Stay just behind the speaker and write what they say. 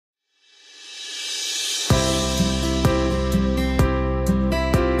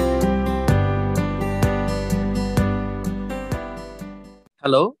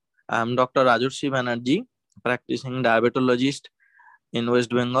Hello, I'm Dr. Rajurshi Banerjee, practicing diabetologist in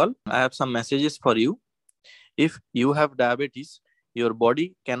West Bengal. I have some messages for you. If you have diabetes, your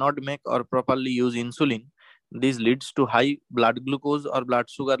body cannot make or properly use insulin. This leads to high blood glucose or blood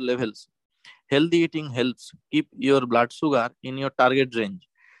sugar levels. Healthy eating helps keep your blood sugar in your target range.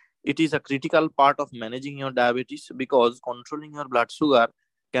 It is a critical part of managing your diabetes because controlling your blood sugar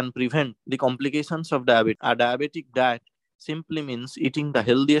can prevent the complications of diabetes. A diabetic diet simply means eating the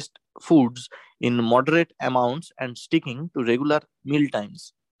healthiest foods in moderate amounts and sticking to regular meal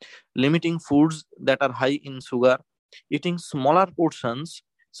times. Limiting foods that are high in sugar, eating smaller portions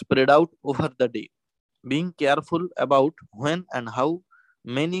spread out over the day, being careful about when and how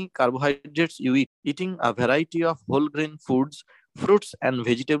many carbohydrates you eat, eating a variety of whole grain foods, fruits, and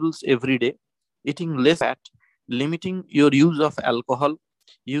vegetables every day, eating less fat, limiting your use of alcohol,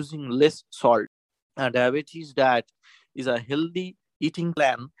 using less salt. A diabetes diet is a healthy eating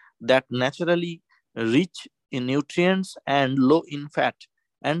plan that naturally rich in nutrients and low in fat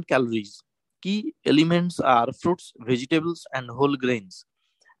and calories. Key elements are fruits, vegetables, and whole grains.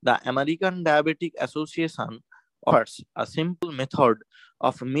 The American Diabetic Association offers a simple method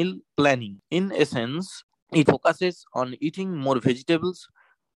of meal planning. In essence, it focuses on eating more vegetables.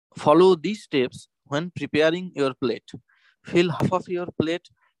 Follow these steps when preparing your plate. Fill half of your plate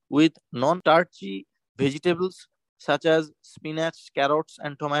with non starchy vegetables such as spinach, carrots,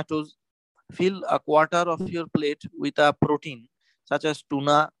 and tomatoes. Fill a quarter of your plate with a protein such as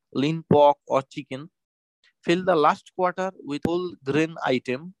tuna, lean pork, or chicken. Fill the last quarter with whole grain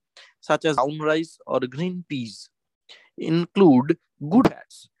item such as brown rice or green peas. Include good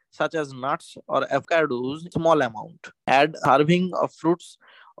fats such as nuts or avocados in small amount. Add a serving of fruits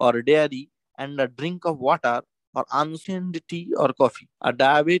or dairy and a drink of water or unsweetened tea or coffee. A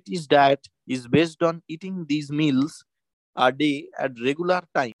diabetes diet is based on eating these meals a day at regular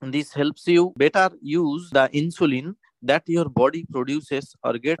time. This helps you better use the insulin that your body produces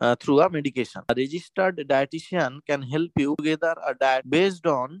or get through a medication. A registered dietitian can help you together a diet based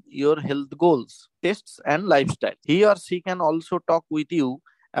on your health goals, tastes, and lifestyle. He or she can also talk with you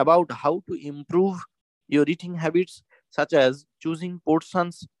about how to improve your eating habits, such as choosing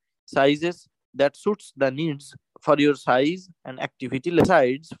portions sizes that suits the needs for your size and activity.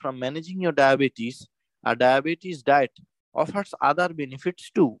 Besides from managing your diabetes, a diabetes diet offers other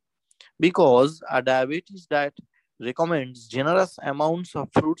benefits too, because a diabetes diet recommends generous amounts of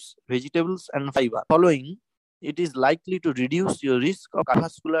fruits, vegetables, and fiber. Following, it is likely to reduce your risk of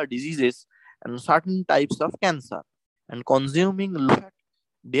cardiovascular diseases and certain types of cancer. And consuming low-fat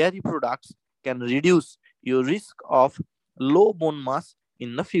dairy products can reduce your risk of low bone mass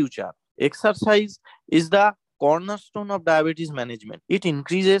in the future. Exercise is the cornerstone of diabetes management. It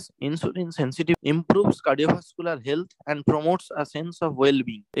increases insulin sensitivity, improves cardiovascular health, and promotes a sense of well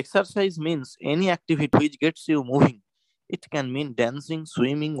being. Exercise means any activity which gets you moving. It can mean dancing,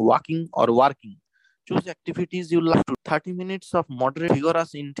 swimming, walking, or working. Choose activities you love to. 30 minutes of moderate,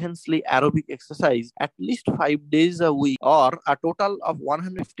 vigorous, intensely aerobic exercise at least 5 days a week or a total of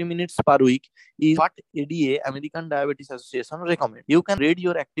 150 minutes per week is what ADA, American Diabetes Association, recommends. You can spread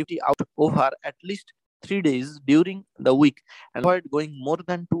your activity out over at least 3 days during the week and avoid going more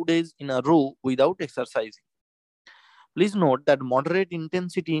than 2 days in a row without exercising. Please note that moderate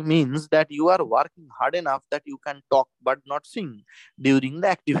intensity means that you are working hard enough that you can talk but not sing during the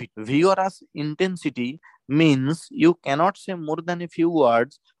activity. Vigorous intensity means you cannot say more than a few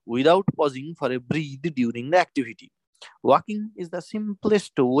words without pausing for a breath during the activity. Walking is the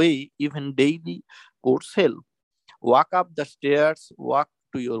simplest way, even daily course help. Walk up the stairs, walk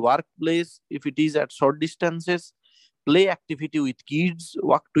to your workplace if it is at short distances, play activity with kids,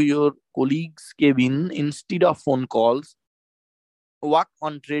 walk to your colleague's cabin instead of phone calls, walk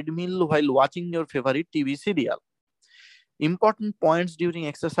on treadmill while watching your favorite TV serial. Important points during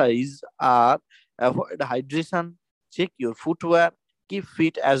exercise are avoid hydration, check your footwear, keep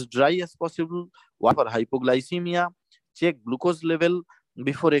feet as dry as possible, watch for hypoglycemia, check glucose level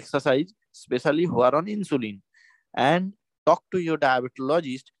before exercise, especially who are on insulin, and talk to your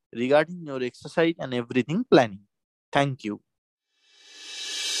diabetologist regarding your exercise and everything planning. Thank you.